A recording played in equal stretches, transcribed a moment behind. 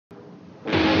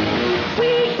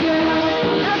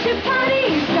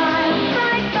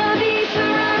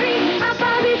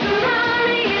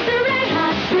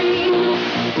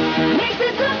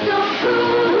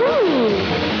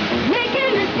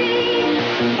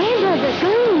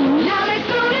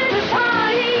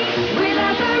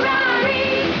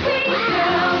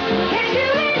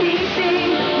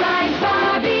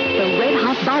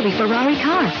Ferrari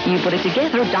car. You put it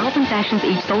together, dolls and fashions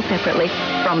each sold separately.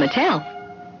 From Mattel.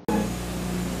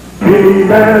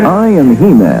 He-Man. I am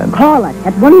He-Man. Call us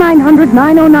at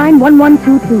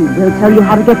 1-900-909-1122. We'll tell you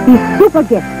how to get these super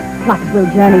gifts. Plus, we'll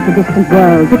journey to distant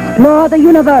worlds, explore the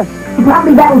universe. You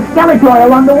probably battled Skeletor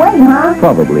along the way, huh?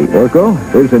 Probably, Orko.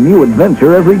 There's a new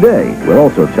adventure every day. We'll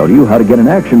also tell you how to get an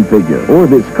action figure or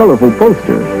this colorful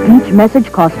poster. Each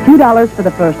message costs $2 for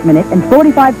the first minute and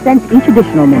 45 cents each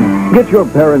additional minute. Get your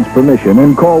parents' permission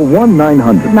and call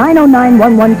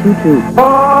 1-900-909-1122.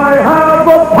 I have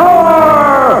the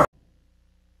power!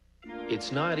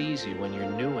 It's not easy when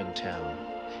you're new in town.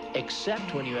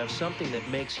 Except when you have something that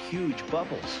makes huge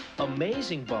bubbles.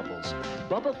 Amazing bubbles.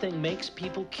 Bubble Thing makes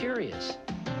people curious.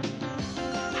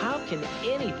 How can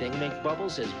anything make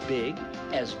bubbles as big,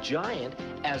 as giant,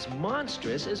 as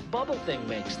monstrous as Bubble Thing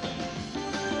makes them?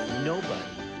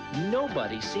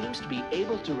 Nobody seems to be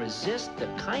able to resist the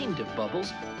kind of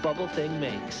bubbles Bubble Thing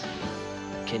makes.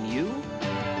 Can you?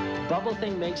 Bubble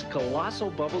Thing makes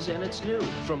colossal bubbles and it's new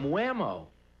from Whammo.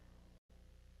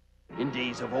 In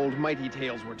days of old, mighty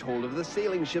tales were told of the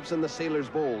sailing ships and the sailors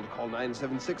bold. Call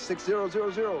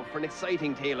 976-6000 for an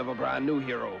exciting tale of a brand new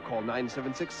hero. Call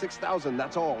 976-6000,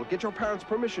 that's all. Get your parents'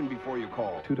 permission before you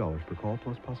call. $2 per call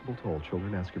plus possible toll.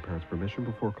 Children, ask your parents' permission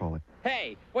before calling.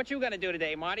 Hey, what you gonna do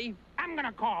today, Marty? I'm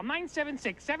gonna call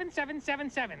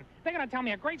 976-7777. They're gonna tell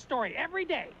me a great story every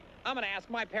day. I'm gonna ask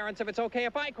my parents if it's okay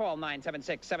if I call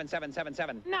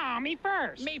 976-7777. No, me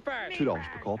first. Me first. $2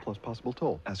 per call plus possible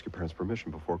toll. Ask your parents'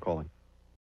 permission before calling.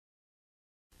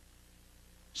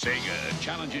 Sega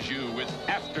challenges you with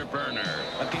Afterburner,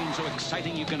 a game so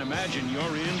exciting you can imagine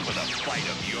you're in for the fight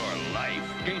of your life.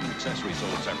 Game and accessories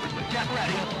sold separately. Get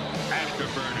ready.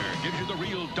 Afterburner gives you the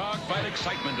real dogfight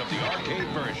excitement of the arcade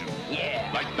version. Yeah.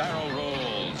 Like barrel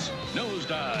rolls,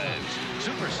 nosedives,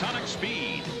 supersonic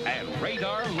speed, and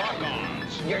radar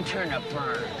lock-ons. Your turn to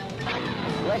burn.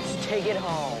 Let's take it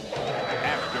home.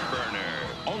 Afterburner,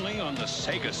 only on the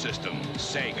Sega system.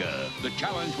 Sega, the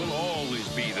challenge will always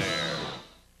be there.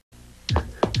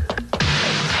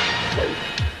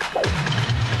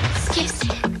 Skips it.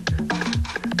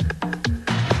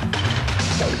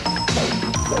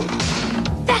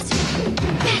 That's it.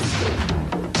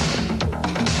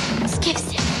 Skips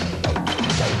it.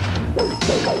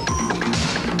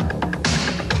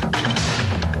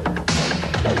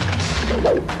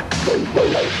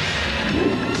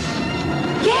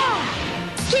 Yeah!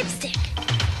 Skipstick.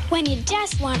 When you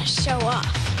just want to show off.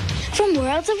 From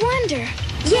Worlds of Wonder.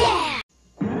 Yeah!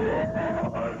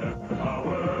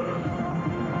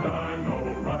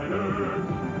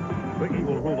 The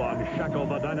evil Rulon shackle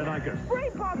the Deinonychus.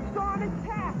 Brave Bob's on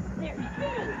attack. They're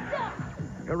sitting ducks.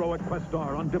 Heroic quest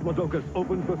star on Diplodocus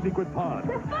opens the secret pod.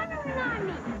 They're thundering on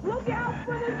me. Look out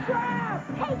for the trap.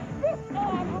 Take this,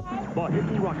 airhead. The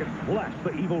hidden rockets blast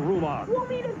the evil Rulon. We'll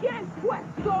meet again, quest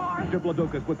star.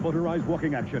 Diplodocus with motorized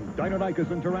walking action. Deinonychus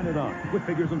and Pteranodon with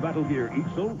figures and battle gear, each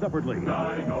sold separately.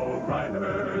 Dino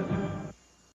Riders.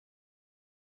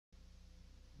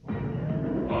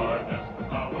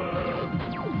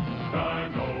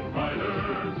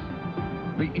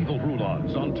 The evil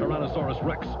Rulons on Tyrannosaurus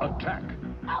Rex attack.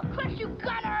 I'll crush you,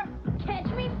 Gunner. Catch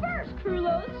me first,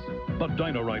 Krulos. The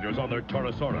Dino Riders on their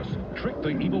Torosaurus trick the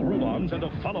evil Rulons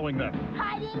into following them.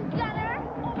 Hiding, Gunner.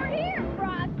 Over here,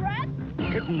 Frog Breath.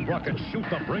 Hidden rockets shoot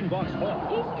the brain box off.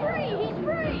 He's free. He's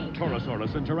free.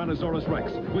 Torosaurus and Tyrannosaurus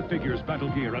Rex with figures, battle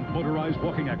gear, and motorized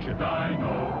walking action.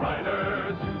 Dino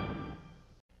Riders.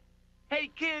 Hey,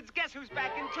 kids, guess who's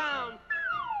back in town?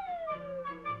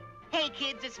 Hey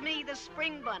kids, it's me, the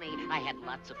Spring Bunny. I had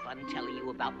lots of fun telling you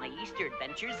about my Easter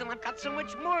adventures, and I've got so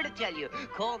much more to tell you.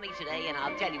 Call me today and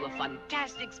I'll tell you a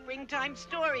fantastic springtime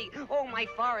story. Oh, my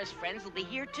forest friends will be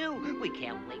here too. We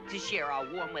can't wait to share our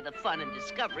warm weather fun and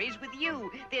discoveries with you.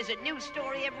 There's a new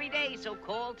story every day, so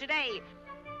call today.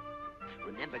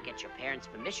 Remember, get your parents'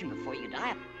 permission before you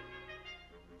dial.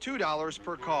 $2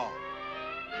 per call.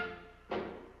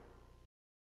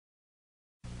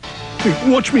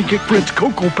 Watch me get Prince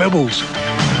Cocoa Pebbles.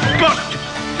 Got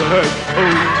that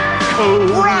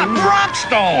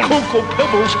Rockstone! Cocoa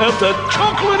Pebbles have that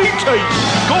chocolatey taste.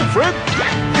 Go, Fred.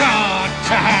 Got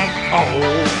to have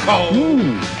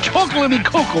Chocolatey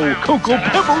Cocoa. Cocoa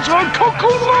Pebbles are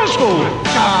Cocoa Lasso.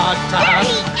 Got to have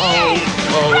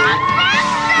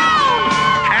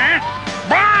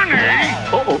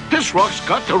Uh-oh, this rock's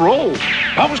got to roll.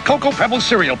 Bob's Cocoa Pebbles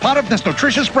cereal, part of this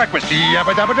nutritious breakfast.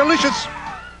 Yabba dabba delicious.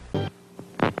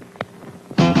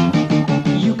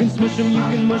 You can smush them, you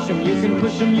can mush them, you can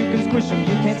push them, you can squish them, you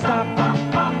can't stop.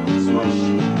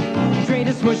 Smush. Trade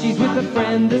a smushies with a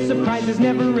friend, the surprises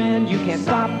never end, you can't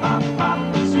stop.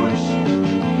 Smush.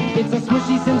 It's a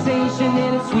smushy sensation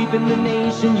and it's sweeping the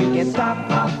nation. You can't stop.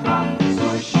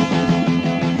 Smush.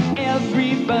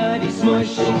 Everybody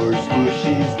smush. Your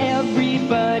smushies.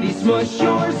 Everybody smush.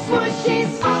 Your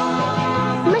smushies.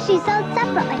 Mushy sold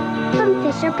separately from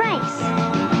Fisher-Price.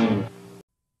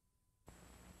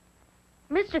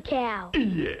 Mr. Cow.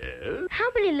 Yes? How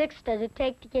many licks does it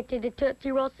take to get to the Tootsie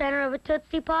Roll center of a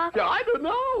Tootsie Pop? I don't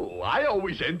know. I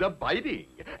always end up biting.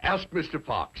 Ask Mr.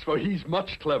 Fox, for he's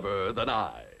much cleverer than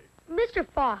I. Mr.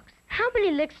 Fox, how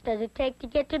many licks does it take to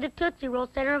get to the Tootsie Roll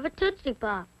center of a Tootsie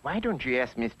Pop? Why don't you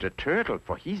ask Mr. Turtle,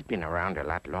 for he's been around a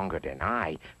lot longer than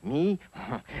I. Me,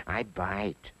 I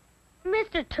bite.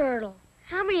 Mr. Turtle,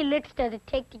 how many licks does it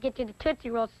take to get to the Tootsie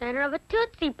Roll center of a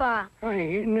Tootsie Pop?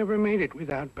 I never made it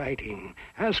without biting.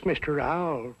 Ask Mr.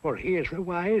 Owl, for he is the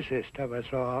wisest of us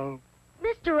all.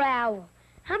 Mr. Owl,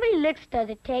 how many licks does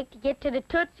it take to get to the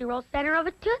Tootsie Roll center of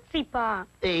a Tootsie Pop?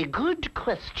 A good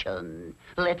question.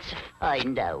 Let's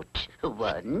find out.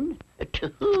 1,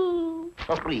 2,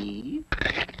 3.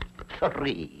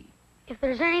 If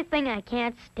there's anything I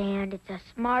can't stand, it's a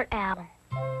smart owl.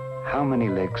 How many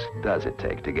licks does it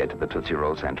take to get to the Tootsie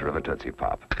Roll center of a Tootsie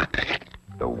Pop?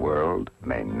 The world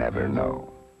may never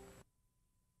know.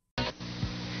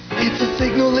 It's a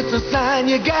signal, it's a sign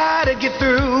you gotta get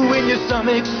through when your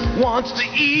stomach wants to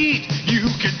eat. You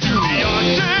can do the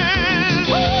oxygen.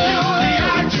 Do the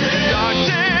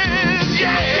oxygen.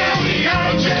 Yeah, do the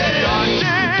oxygen.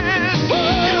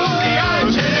 Do the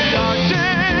oxygen.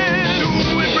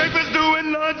 Do it breakfast, do it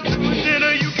lunch, do it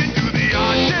dinner. You can do the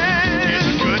oxygen. It's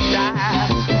a good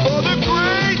time for the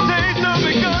great taste of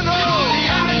McDonald's. The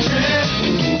oxygen.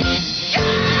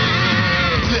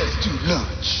 Let's do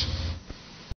lunch.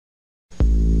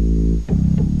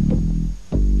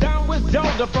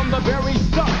 Zelda from the very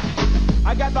start.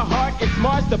 I got the heart, it's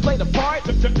Mars to play the part.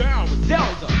 Down with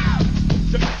Zelda.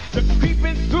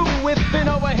 Creeping through with an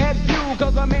overhead view,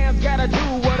 cause a man's gotta do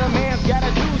what a man's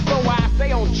gotta do. So I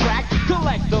stay on track,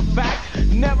 collect the facts,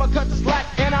 never cut the slack,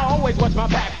 and I always watch my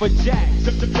back for Jack.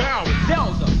 Down with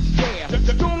Zelda, yeah.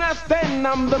 Strong I stand,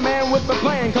 I'm the man with the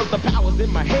plan, cause the power's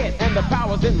in my head and the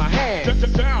power's in my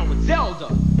hand. Down with Zelda.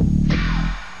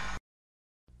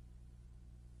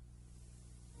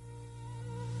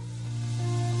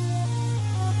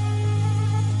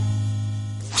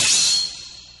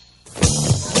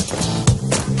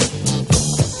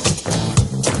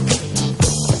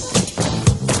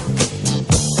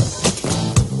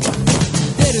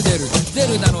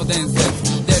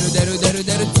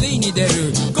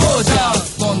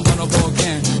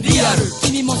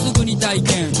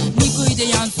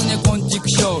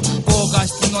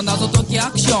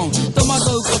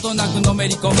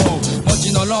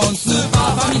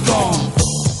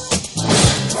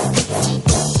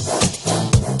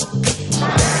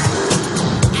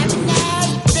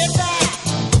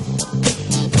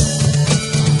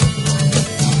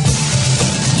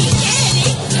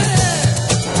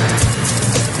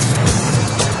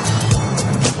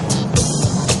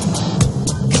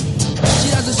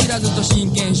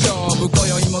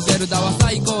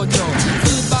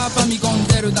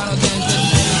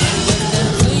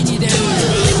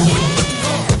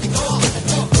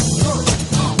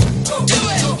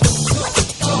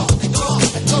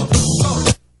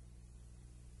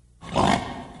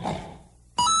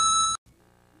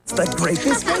 The Great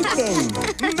Escape Game.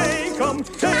 Make 'em,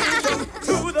 take 'em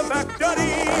to the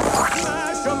factory.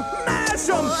 Smash 'em, mash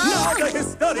 'em. Now the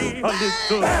history. A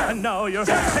little, and now you're a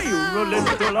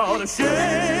little out of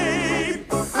shape.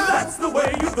 That's the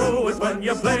way you do it when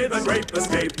you play the Great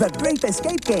Escape. The Great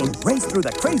Escape Game. Race through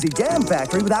the crazy jam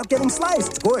factory without getting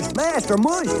sliced, squished, mashed, or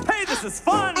mushed. Hey, this is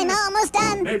fun. I'm almost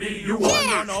done. Maybe you won,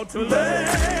 you're not too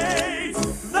late.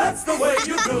 That's the way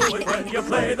you do it when you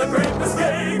play the Great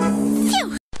Escape.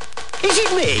 Phew. Is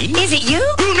it me? Is it you?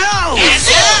 Who knows? Guess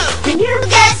who? Can you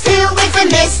guess who? It's a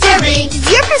mystery. Did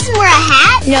your person wear a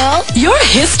hat? No. You're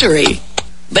history.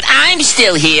 But I'm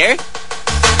still here.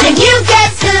 Can you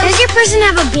guess who? Does your person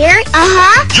have a beard?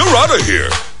 Uh-huh. You're out of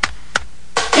here.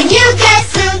 Can you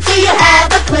guess who? Do you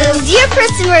have a clue? Does your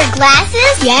person wear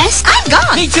glasses? Yes. I'm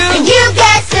gone. Me too. Can you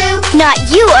guess who? Not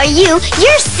you or you.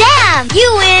 You're Sam. You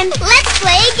win. Let's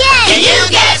play again. Can you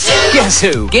guess who? Guess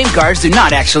who? Game cards do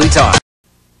not actually talk.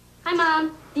 Hi,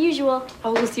 Mom. The usual.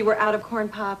 Oh, Lucy, we're out of corn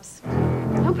pops.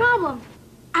 No problem.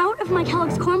 Out of my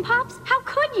Kellogg's Corn Pops? How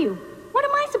could you? What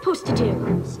am I supposed to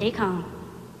do? Stay calm.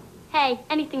 Hey,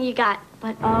 anything you got.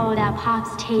 But oh, that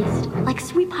Pops taste. Like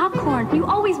sweet popcorn. You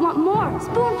always want more.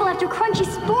 Spoonful after crunchy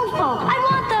spoonful. I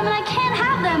want them and I can't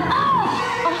have them.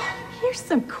 Oh! Here's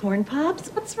some corn pops.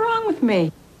 What's wrong with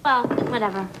me? Well,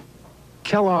 whatever.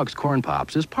 Kellogg's Corn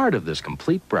Pops is part of this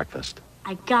complete breakfast.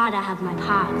 I gotta have my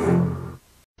Pops.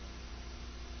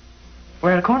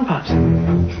 We're out of Corn Pops.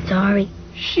 Sorry.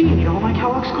 She ate all my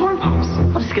Kellogg's Corn Pops.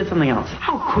 I'll just get something else.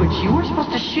 How could you? We're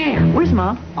supposed to share. Where's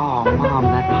Mom? Oh, Mom,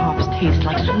 that Pops tastes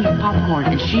like sweet popcorn,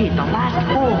 and she ate the last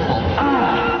bowlful.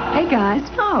 Hey, guys.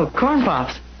 Oh, Corn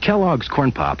Pops. Kellogg's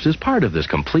Corn Pops is part of this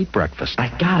complete breakfast. I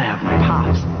gotta have my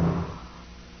Pops.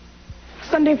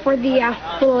 Sunday for the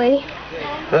little lady.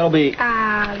 That'll be...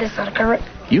 this ought to cover it.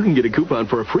 You can get a coupon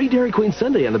for a free Dairy Queen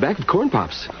sundae on the back of Corn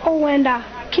Pops. Oh, and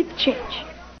keep the change.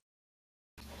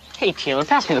 Hey, Taylor,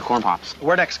 pass me the Corn Pops.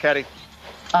 Where next, Caddy?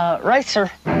 Right, sir.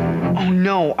 Oh,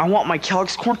 no, I want my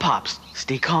Kellogg's Corn Pops.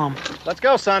 Stay calm. Let's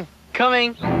go, son.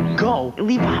 Coming. Go.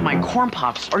 Leave behind my Corn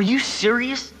Pops. Are you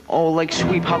serious? Oh, like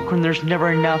sweet popcorn, there's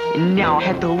never enough. And now I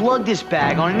have to lug this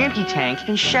bag on an empty tank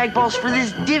and shag balls for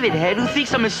this divot head who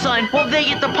thinks I'm his son while they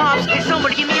get the Pops. And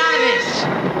somebody get me out of this.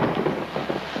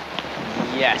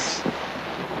 Yes.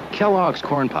 Kellogg's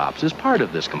Corn Pops is part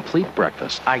of this complete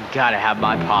breakfast. I gotta have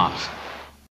my Pops.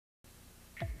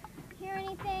 Hear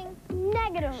anything?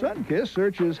 Negative. Sunkiss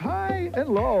searches high and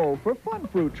low for fun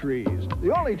fruit trees.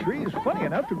 The only trees funny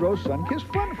enough to grow Sunkiss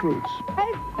fun fruits.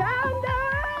 I found them!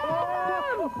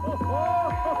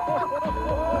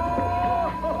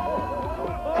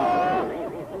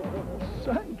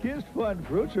 Sun-kissed fun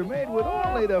fruits are made with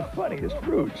only the funniest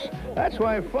fruits. That's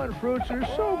why fun fruits are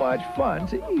so much fun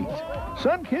to eat.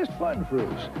 Sun-kissed fun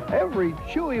fruits. Every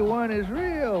chewy one is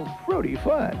real fruity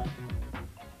fun.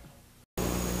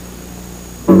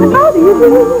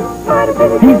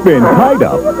 He's been tied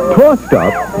up, tossed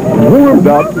up, warmed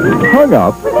up, hung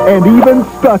up, and even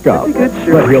stuck up.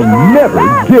 But he'll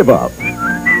never give up.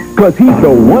 Because he's the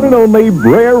one and only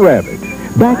Brer Rabbit.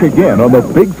 Back again on the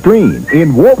big screen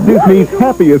in Walt Disney's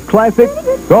happiest classic,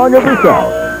 Song of the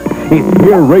South. It's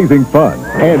hair-raising fun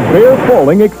and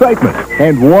hair-falling excitement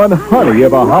and one honey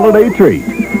of a holiday treat.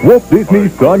 Walt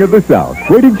Disney's Song of the South,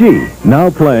 rated G. Now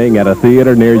playing at a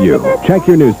theater near you. Check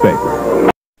your newspaper.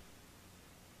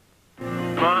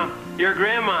 Mom, your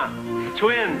grandma.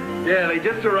 Twins. Yeah, they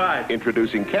just arrived.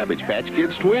 Introducing Cabbage Patch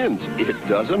Kids Twins. It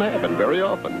doesn't happen very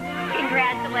often.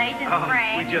 Congratulations,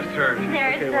 Frank. We just heard.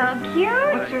 They're so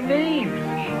cute. What's her name?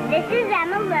 This is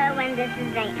Emma Lou, and this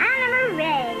is Diana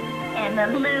Marie. Emma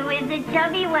Lou is the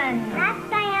chubby one. That's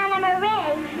Diana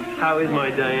Marie. How is my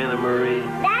Diana Marie?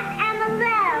 That's Emma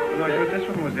Lou. No, I thought this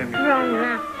one was Emma. Grown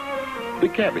up. The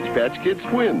Cabbage Patch Kids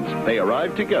Twins. They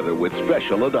arrive together with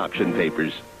special adoption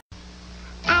papers.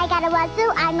 I got a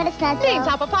wazoo, I'm gonna snuzzle. Name's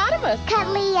Hippopotamus.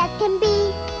 Cuddly as can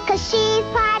be, 'cause she's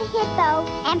part hippo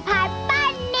and part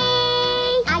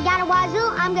bunny. I got a wazoo,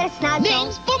 I'm gonna snuzzle.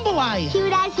 Name's Bumbleye.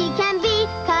 Cute as he can be,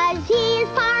 'cause he's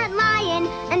part lion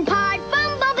and part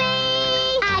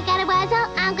bumblebee. I got a wazoo,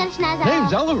 I'm gonna snuzzle.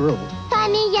 Name's Ellaroo.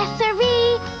 Funny, yes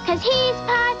sirree, 'cause he's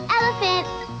part elephant,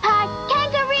 part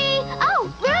kangaroo.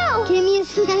 Oh, Roo! Give me a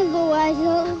snuzzle,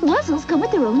 Wuzzle. Wuzzles come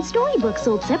with their own storybook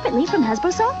sold separately from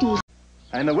Hasbro Softies.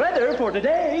 And the weather for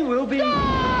today will be...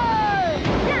 Not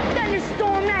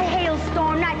thunderstorm, not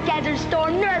hailstorm, not desert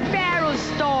storm, nor barrel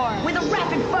storm. With a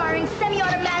rapid-firing,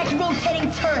 semi-automatic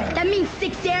rotating turret. That means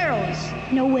 6 arrows.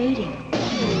 No waiting.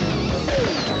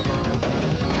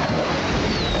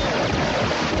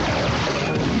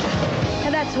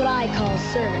 Now that's what I call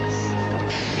service.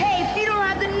 Hey, if you don't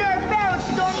have the Nerf barrel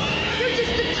storm, you're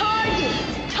just a target.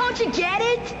 Don't you get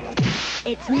it?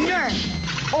 It's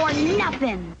Nerf or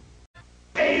nothing.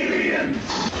 Aliens!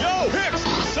 Yo, Hicks!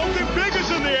 Something big is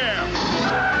in the air!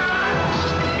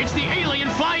 It's the alien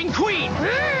flying queen!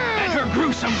 And her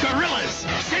gruesome gorillas!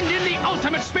 Send in the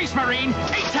ultimate space marine,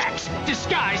 Atax,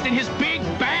 disguised in his big,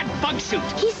 bad bug suit!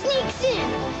 He sneaks in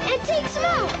and takes him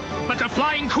out. But the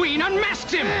flying queen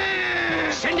unmasks him!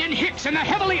 Send in Hicks and the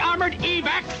heavily armored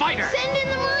evac fighter! Send in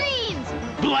the Marines!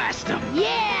 Blast them!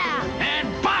 Yeah! And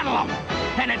bottle them!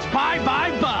 And it's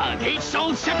bye-bye bug, each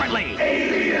sold separately!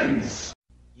 Aliens!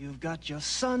 You've got your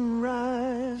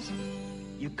sunrise,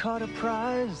 you caught a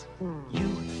prize,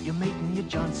 your mate and your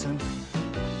Johnson.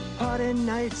 Party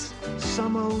nights,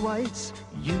 summer whites,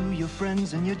 your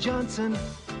friends and your Johnson.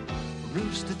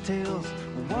 Rooster tails,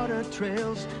 water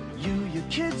trails, your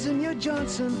kids and your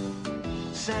Johnson.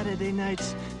 Saturday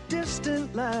nights,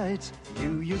 distant lights,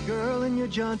 your girl and your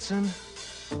Johnson.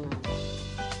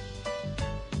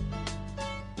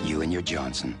 You and your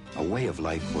Johnson, a way of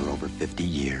life for over 50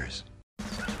 years.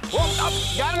 Whoa,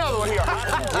 got another one here.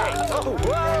 Oh,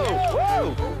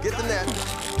 whoa, whoa. Get the net.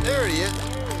 There he is.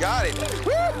 Got it.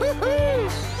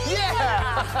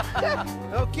 Yeah.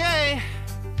 Okay.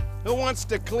 Who wants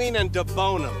to clean and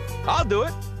debone him? I'll do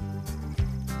it.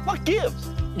 What gives?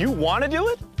 You want to do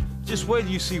it? Just wait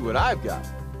till you see what I've got.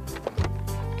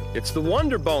 It's the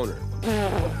Wonder Boner.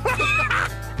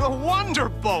 The Wonder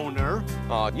Boner?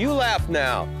 Oh, you laugh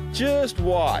now. Just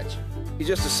watch. You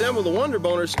just assemble the Wonder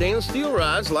Boner stainless steel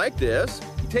rods like this.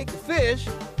 You take the fish,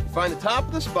 you find the top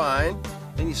of the spine,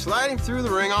 then you slide him through the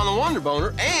ring on the Wonder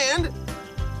Boner, and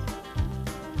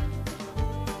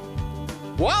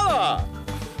voila!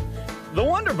 The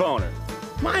Wonder Boner.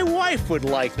 My wife would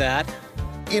like that.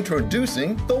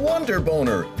 Introducing the Wonder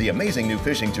Boner, the amazing new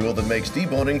fishing tool that makes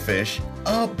deboning fish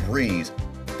a breeze.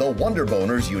 The Wonder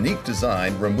Boner's unique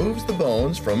design removes the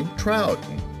bones from trout,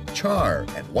 char,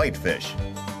 and whitefish.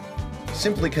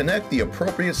 Simply connect the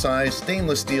appropriate size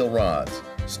stainless steel rods,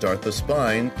 start the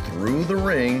spine through the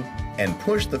ring, and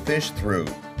push the fish through.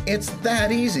 It's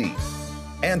that easy.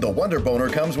 And the Wonder Boner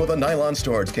comes with a nylon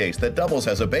storage case that doubles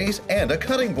as a base and a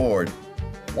cutting board.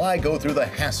 Why go through the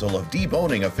hassle of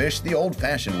deboning a fish the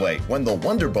old-fashioned way when the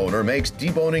Wonder Boner makes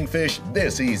deboning fish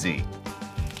this easy?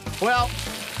 Well,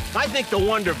 I think the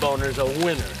Wonder Boner's a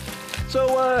winner.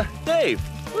 So, Dave,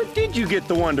 where did you get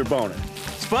the Wonder Boner?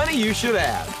 It's funny you should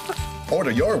ask.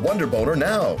 Order your Wonder Boner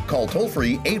now. Call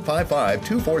toll-free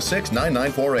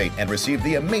 855-246-9948 and receive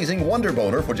the amazing Wonder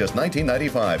Boner for just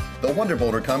 $19.95. The Wonder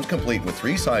Boner comes complete with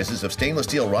 3 sizes of stainless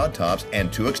steel rod tops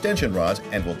and 2 extension rods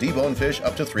and will debone fish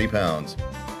up to 3 pounds.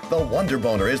 The Wonder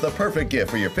Boner is the perfect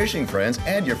gift for your fishing friends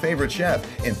and your favorite chef.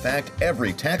 In fact,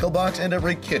 every tackle box and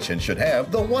every kitchen should have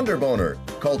the Wonder Boner.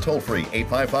 Call toll-free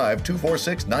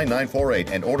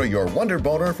 855-246-9948 and order your Wonder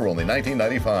Boner for only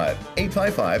 $19.95.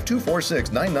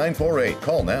 855-246-9948.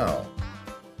 Call now.